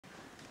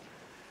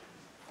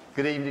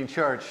Good evening,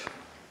 church.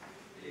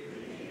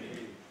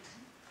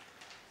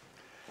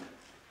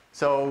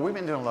 So we've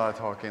been doing a lot of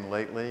talking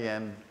lately,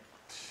 and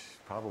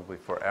probably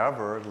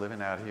forever,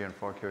 living out here in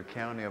Fauquier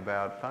County,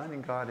 about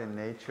finding God in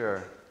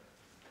nature.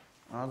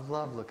 I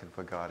love looking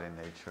for God in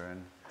nature,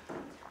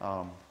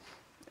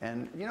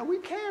 and you know, we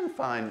can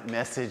find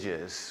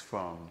messages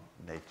from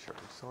nature.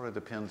 It sort of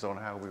depends on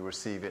how we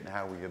receive it and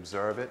how we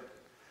observe it.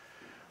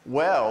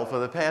 Well, for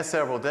the past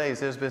several days,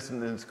 there's been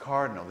this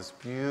cardinal, this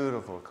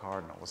beautiful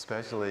cardinal,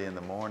 especially in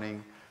the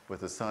morning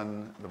with the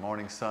sun, the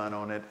morning sun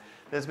on it.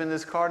 There's been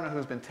this cardinal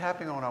who's been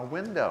tapping on our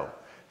window,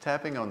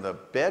 tapping on the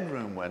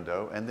bedroom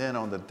window and then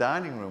on the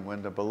dining room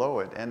window below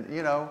it. And,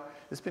 you know,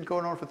 it's been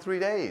going on for 3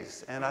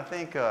 days. And I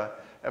think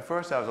at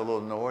first I was a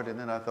little annoyed, and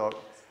then I thought,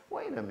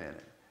 wait a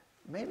minute,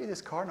 maybe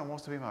this cardinal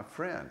wants to be my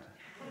friend.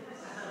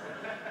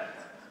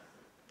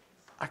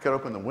 I could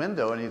open the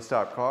window and he'd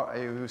stop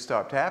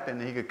tapping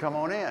and he could come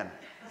on in.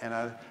 And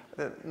I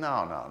said,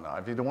 no.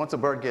 Once a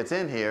bird gets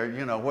in here,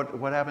 you know,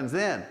 what happens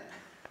then?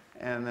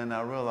 And then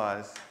I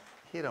realized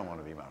he don't want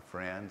to be my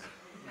friend.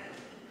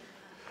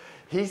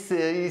 He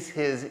sees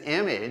his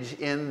image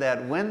in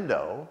that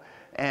window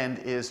and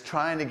is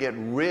trying to get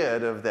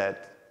rid of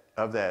that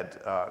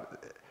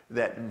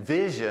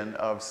vision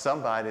of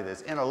somebody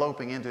that's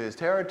interloping into his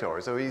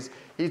territory. So he's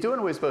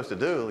doing what he's supposed to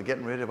do,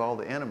 getting rid of all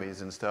the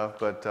enemies and stuff,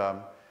 but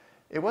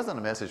it wasn't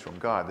a message from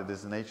God that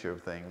this nature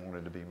of thing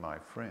wanted to be my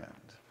friend.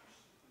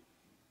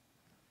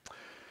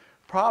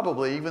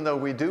 Probably, even though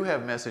we do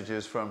have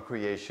messages from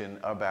creation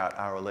about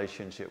our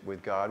relationship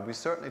with God, we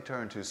certainly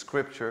turn to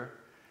Scripture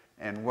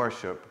and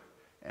worship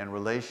and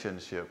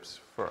relationships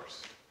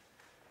first.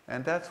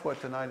 And that's what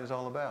tonight is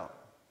all about.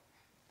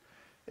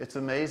 It's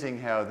amazing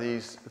how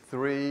these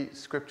 3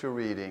 Scripture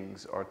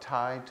readings are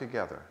tied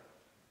together.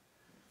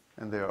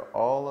 And they're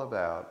all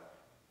about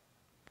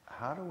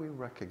how do we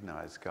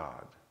recognize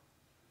God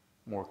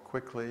more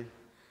quickly,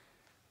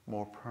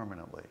 more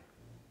permanently.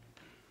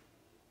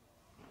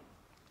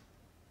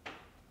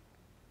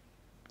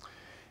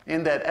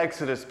 In that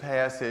Exodus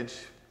passage,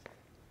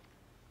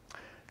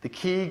 the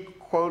key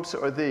quotes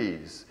are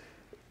these.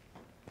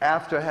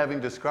 After having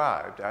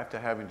described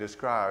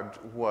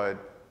what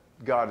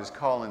God is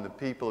calling the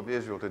people of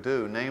Israel to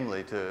do,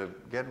 namely to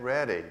get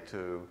ready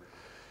to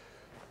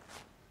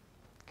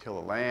kill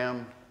a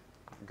lamb,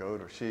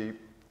 goat or sheep,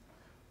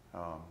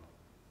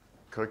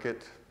 cook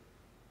it,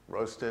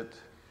 roast it,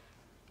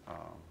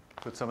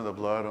 put some of the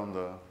blood on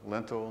the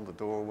lintel, the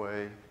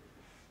doorway.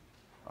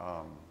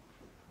 The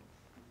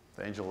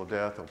angel of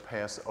death will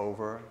pass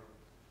over.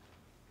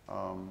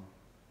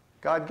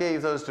 God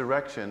gave those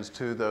directions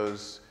to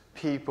those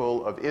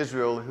people of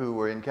Israel who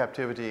were in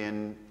captivity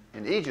in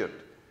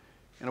Egypt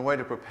in a way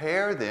to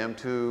prepare them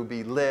to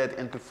be led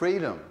into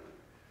freedom.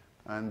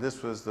 And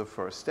this was the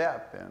first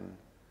step. And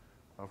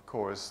of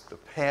course, the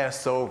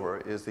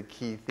Passover is the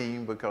key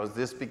theme because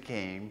this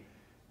became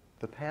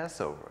the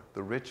Passover,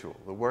 the ritual,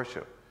 the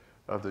worship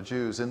of the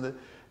Jews. And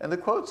the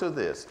quotes are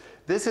this: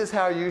 "This is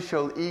how you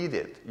shall eat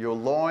it, your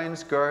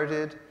loins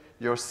girded,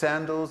 your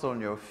sandals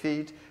on your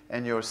feet,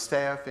 and your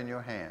staff in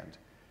your hand.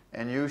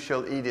 And you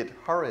shall eat it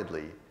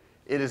hurriedly.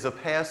 It is a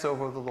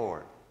Passover of the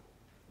Lord."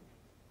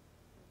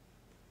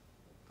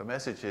 The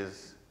message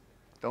is,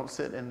 don't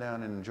sit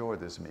down and enjoy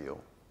this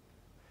meal.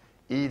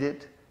 Eat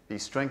it, be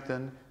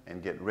strengthened,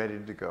 and get ready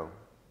to go.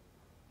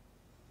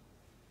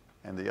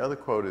 And the other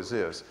quote is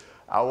this: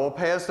 "I will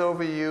pass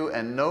over you,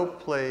 and no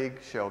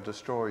plague shall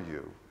destroy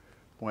you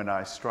when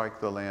I strike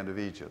the land of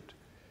Egypt.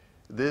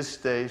 This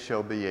day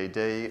shall be a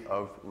day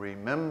of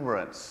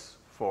remembrance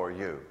for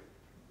you."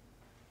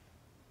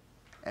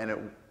 And it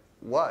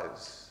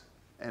was,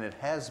 and it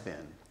has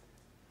been,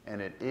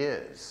 and it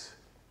is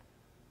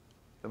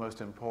the most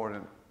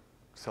important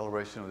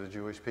celebration of the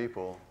Jewish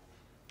people,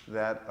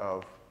 that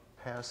of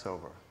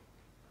Passover.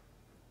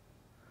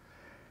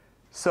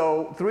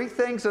 So 3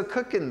 things are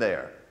cooking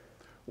there.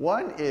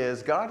 One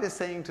is God is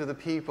saying to the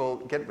people,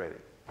 get ready.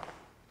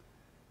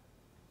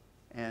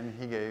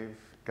 And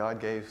God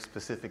gave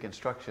specific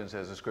instructions,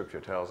 as the Scripture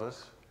tells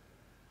us.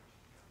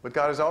 But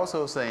God is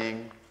also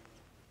saying,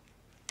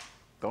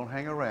 don't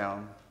hang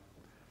around.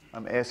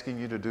 I'm asking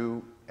you to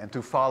do and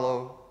to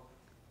follow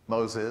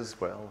Moses,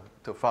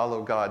 to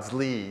follow God's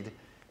lead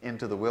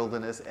into the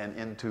wilderness and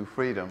into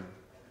freedom.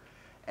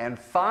 And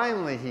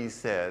finally, he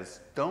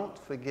says, don't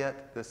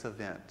forget this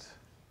event.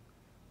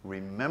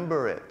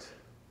 Remember it.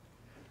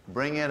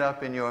 Bring it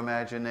up in your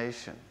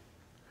imagination.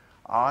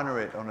 Honor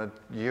it on a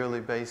yearly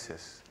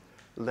basis.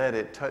 Let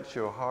it touch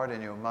your heart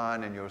and your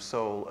mind and your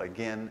soul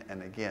again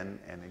and again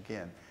and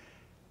again.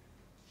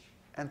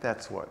 And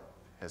that's what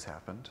has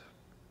happened.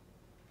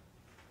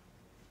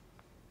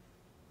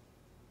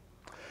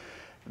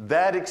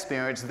 That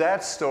experience,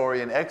 that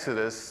story in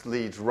Exodus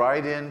leads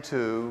right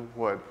into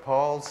what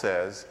Paul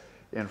says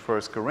in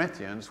 1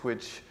 Corinthians,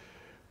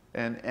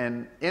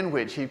 and in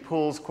which he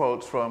pulls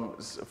quotes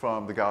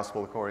from the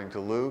Gospel according to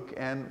Luke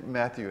and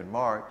Matthew and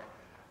Mark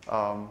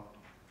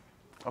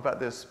about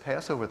this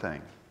Passover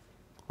thing,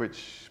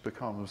 which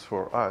becomes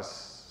for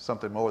us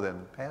something more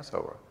than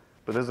Passover,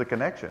 But there's a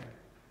connection.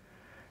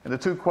 And the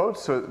two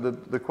quotes,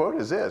 the quote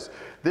is this: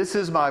 "This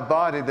is my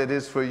body that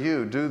is for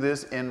you. Do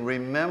this in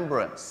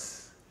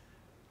remembrance."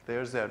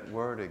 There's that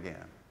word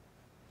again.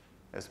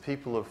 As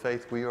people of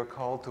faith, we are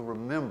called to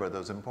remember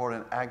those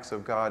important acts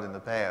of God in the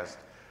past,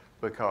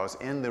 because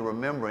in the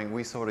remembering,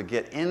 we sort of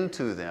get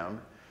into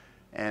them,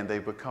 and they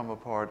become a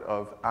part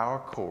of our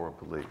core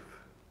belief.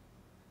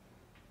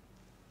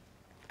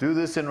 "Do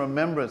this in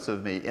remembrance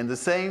of me." In the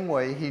same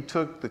way, he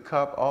took the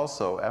cup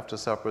also after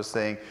supper,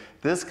 saying,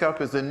 "This cup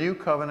is the new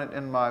covenant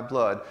in my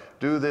blood.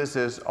 Do this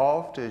as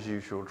oft as you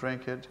shall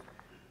drink it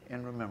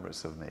in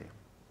remembrance of me."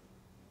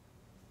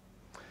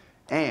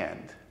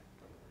 And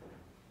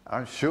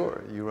I'm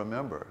sure you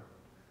remember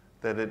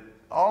that at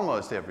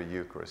almost every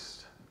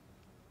Eucharist,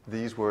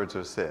 these words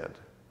are said: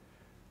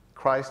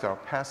 Christ our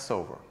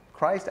Passover.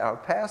 Christ our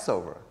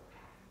Passover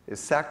is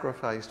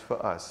sacrificed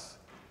for us.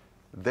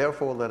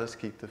 Therefore, let us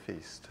keep the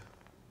feast.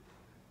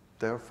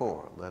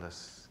 Therefore, let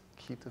us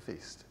keep the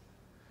feast.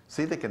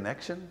 See the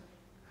connection?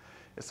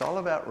 It's all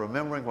about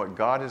remembering what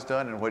God has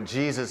done and what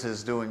Jesus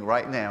is doing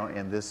right now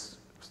in this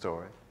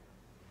story.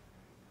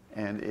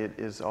 And it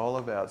is all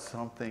about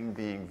something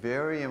being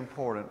very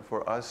important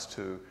for us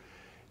to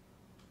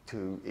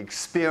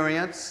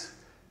experience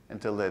and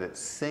to let it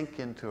sink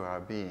into our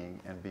being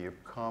and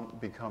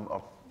become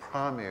a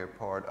primary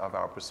part of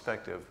our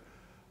perspective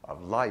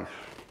of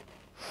life.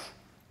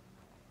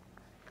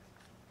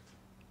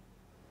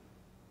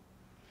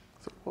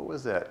 So what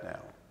was that now?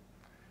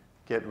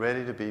 Get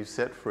ready to be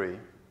set free.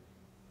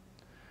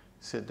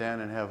 Sit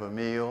down and have a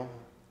meal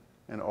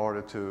in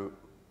order to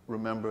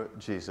remember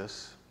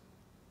Jesus.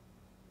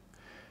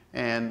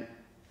 And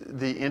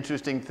the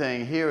interesting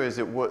thing here is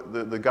that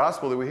the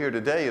gospel that we hear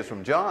today is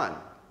from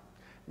John.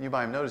 You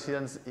might have noticed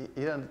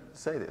he doesn't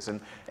say this.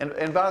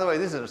 And by the way,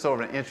 this is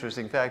sort of an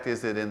interesting fact,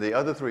 is that in the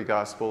other three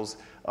gospels,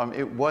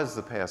 it was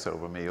the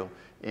Passover meal.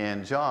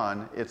 In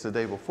John, it's the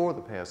day before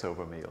the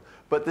Passover meal.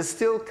 But they're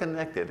still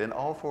connected, and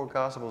all four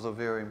gospels are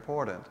very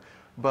important.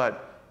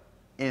 But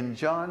in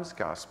John's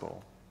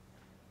gospel,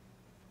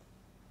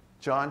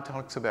 John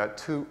talks about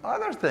two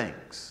other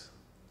things,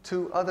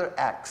 two other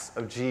acts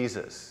of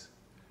Jesus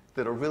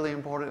that are really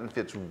important and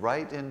fits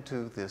right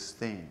into this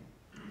theme.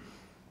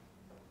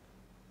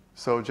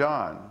 So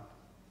John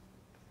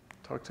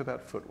talks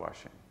about foot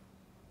washing.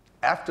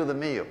 After the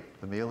meal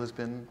has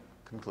been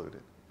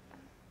concluded,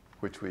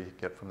 which we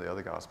get from the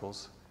other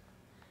Gospels.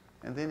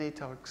 And then he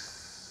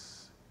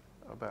talks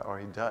about, or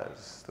he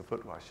does, the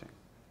foot washing.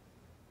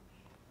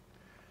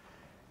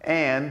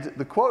 And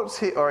the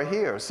quotes are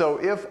here. "So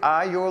if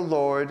I, your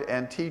Lord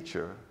and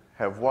teacher,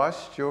 have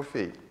washed your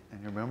feet,"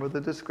 and you remember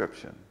the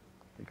description.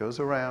 He goes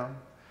around,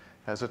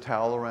 has a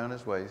towel around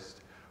his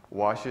waist,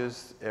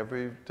 washes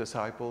every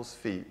disciple's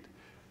feet,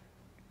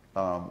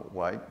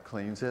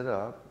 cleans it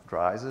up,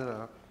 dries it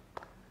up.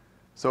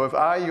 "So if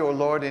I, your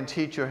Lord and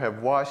teacher,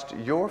 have washed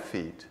your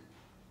feet,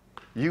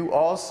 you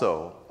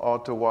also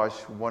ought to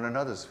wash one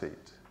another's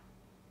feet."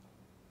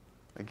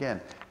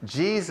 Again,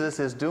 Jesus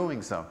is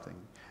doing something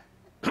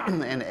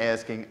and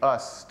asking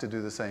us to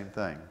do the same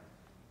thing.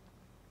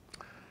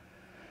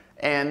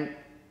 And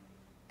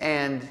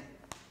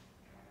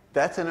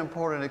that's an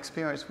important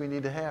experience we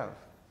need to have.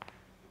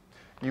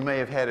 You may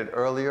have had it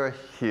earlier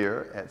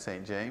here at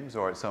St. James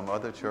or at some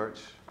other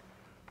church,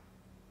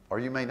 or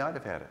you may not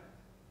have had it.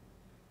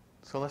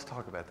 So let's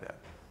talk about that.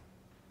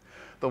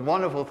 The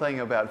wonderful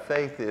thing about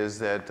faith is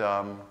that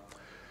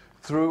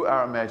through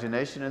our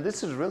imagination, and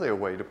this is really a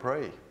way to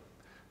pray,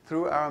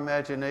 through our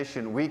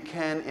imagination, we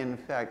can in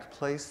fact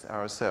place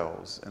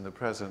ourselves in the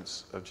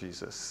presence of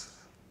Jesus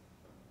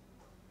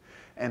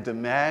and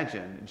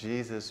imagine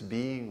Jesus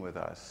being with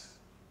us.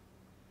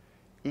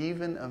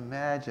 Even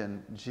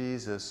imagine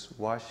Jesus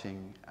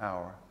washing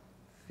our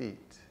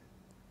feet.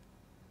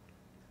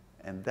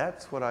 And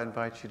that's what I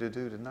invite you to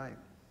do tonight.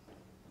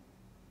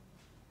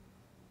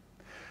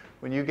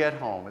 When you get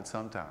home at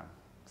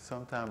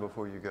sometime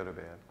before you go to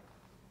bed,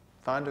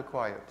 find a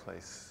quiet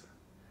place,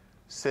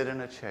 sit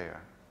in a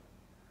chair,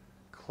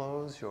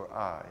 close your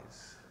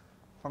eyes,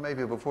 or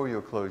maybe before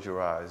you close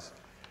your eyes,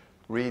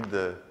 read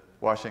the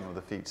washing of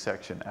the feet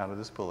section out of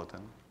this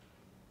bulletin.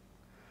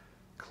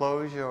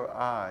 Close your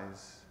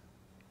eyes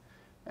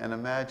and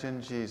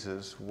imagine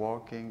Jesus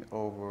walking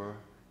over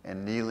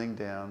and kneeling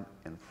down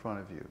in front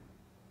of you.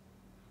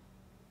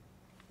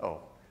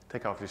 Oh,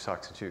 take off your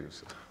socks and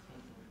shoes.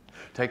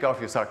 Take off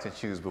your socks and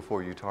shoes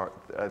before you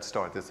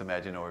start this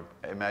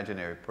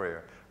imaginary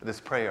prayer, this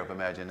prayer of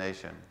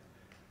imagination.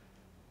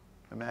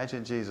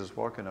 Imagine Jesus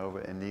walking over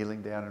and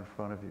kneeling down in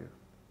front of you.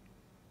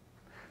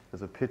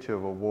 There's a pitcher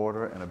of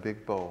water and a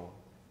big bowl.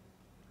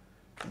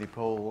 And he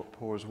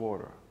pours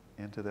water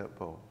into that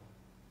bowl.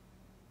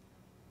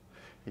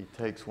 He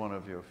takes one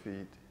of your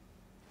feet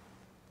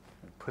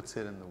and puts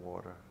it in the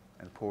water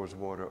and pours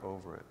water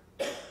over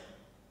it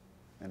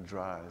and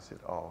dries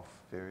it off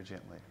very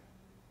gently.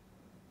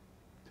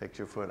 Takes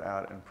your foot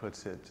out and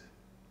puts it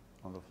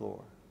on the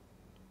floor.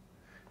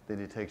 Then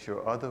he takes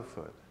your other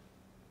foot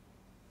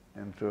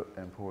and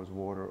pours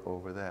water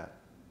over that.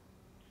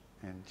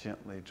 and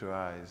gently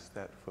dries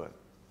that foot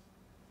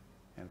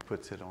and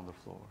puts it on the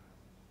floor.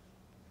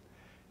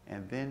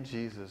 And then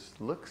Jesus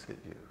looks at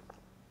you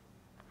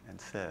and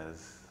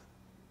says,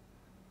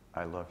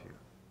 I love you.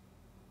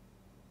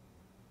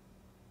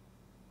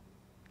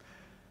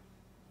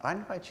 I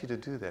invite you to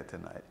do that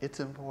tonight. It's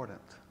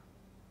important.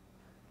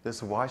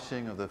 This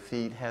washing of the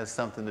feet has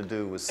something to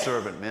do with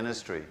servant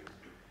ministry.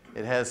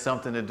 It has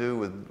something to do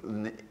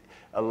with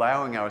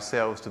allowing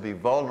ourselves to be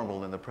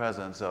vulnerable in the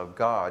presence of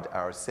God,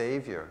 our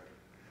Savior.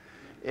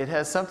 It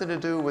has something to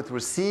do with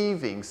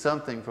receiving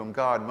something from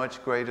God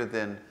much greater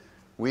than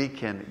we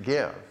can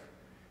give.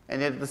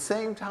 And yet at the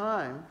same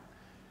time,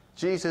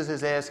 Jesus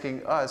is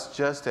asking us,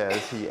 just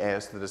as he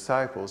asked the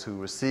disciples who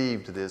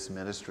received this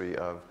ministry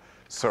of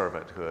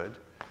servanthood,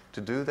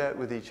 to do that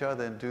with each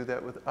other and do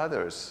that with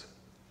others.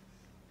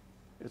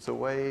 It's a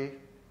way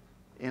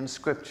in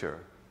Scripture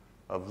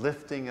of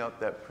lifting up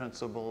that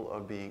principle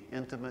of being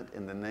intimate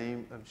in the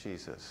name of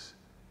Jesus,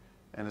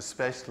 and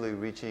especially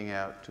reaching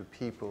out to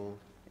people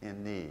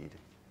in need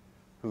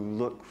who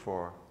look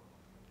for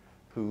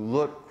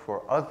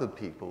other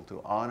people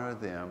to honor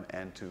them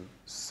and to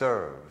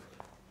serve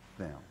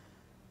them.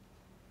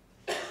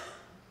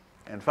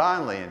 And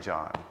finally in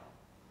John,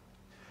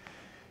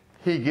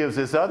 he gives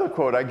this other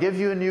quote, I give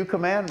you a new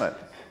commandment,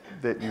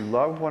 that you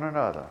love one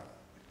another.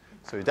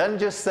 So he doesn't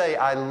just say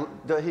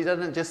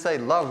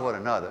love one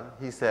another.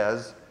 He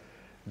says,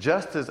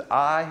 just as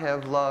I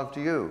have loved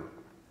you,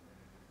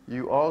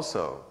 you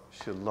also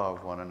should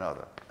love one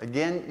another.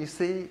 Again, you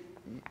see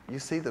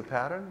the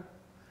pattern?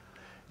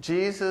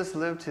 Jesus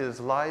lived his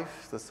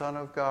life, the Son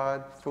of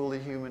God, fully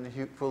human,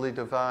 fully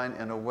divine,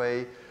 in a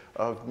way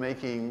of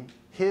making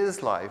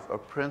his life a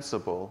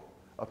principle,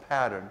 a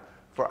pattern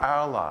for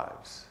our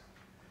lives.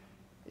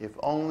 If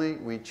only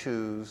we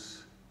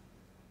choose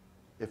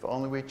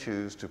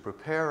to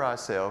prepare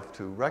ourselves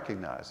to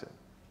recognize it,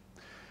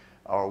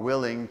 are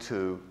willing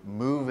to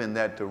move in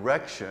that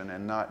direction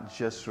and not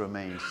just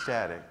remain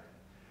static,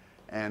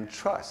 and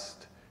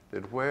trust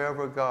that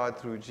wherever God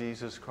through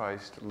Jesus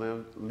Christ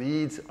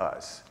leads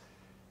us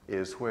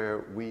is where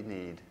we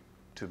need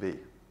to be.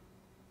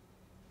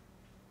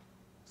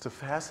 It's a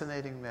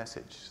fascinating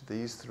message,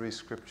 these three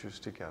scriptures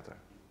together.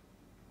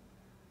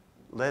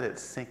 Let it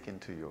sink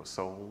into your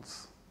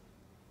souls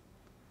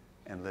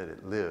and let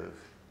it live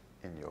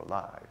in your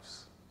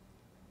lives.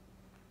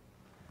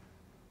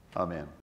 Amen.